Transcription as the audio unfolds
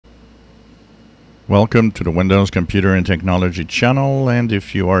Welcome to the Windows Computer and Technology channel, and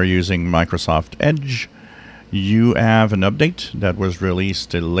if you are using Microsoft Edge, you have an update that was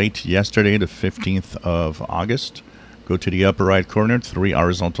released late yesterday, the 15th of August. Go to the upper right corner, 3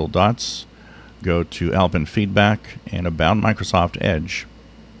 horizontal dots, go to Help and Feedback and About Microsoft Edge.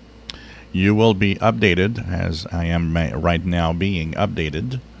 You will be updated, as I am right now being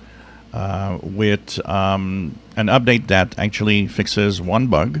updated, with an update that actually fixes one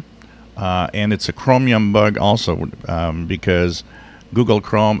bug. And it's a Chromium bug also, because Google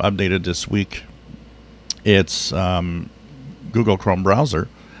Chrome updated this week its Google Chrome browser,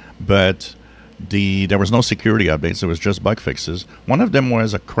 but there was no security updates. It was just bug fixes. One of them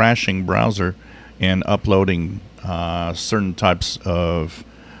was a crashing browser and uploading certain types of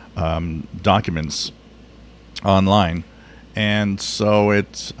documents online, and so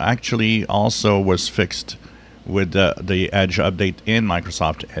it actually also was fixed with the Edge update in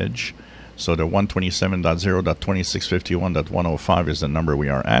Microsoft Edge. So the 127.0.2651.105 is the number we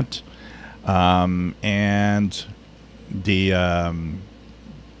are at. And the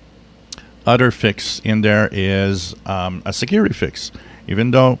other fix in there is a security fix.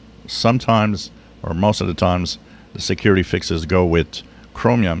 Even though sometimes, or most of the times, the security fixes go with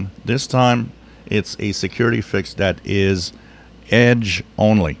Chromium, this time it's a security fix that is Edge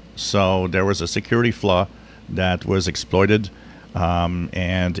only. So there was a security flaw that was exploited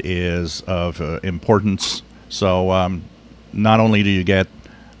and is of importance. So not only do you get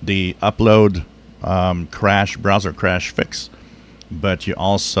the upload browser crash fix, but you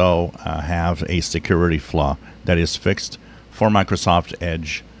also have a security flaw that is fixed for Microsoft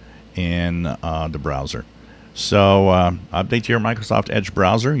Edge in the browser. So update your Microsoft Edge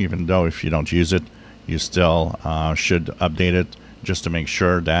browser, even though if you don't use it, you still should update it just to make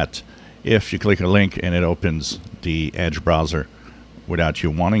sure that if you click a link and it opens the Edge browser without you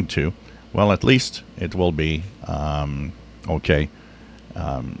wanting to, well, at least it will be okay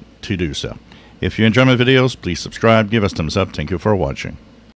to do so. If you enjoy my videos, please subscribe, give us thumbs up. Thank you for watching.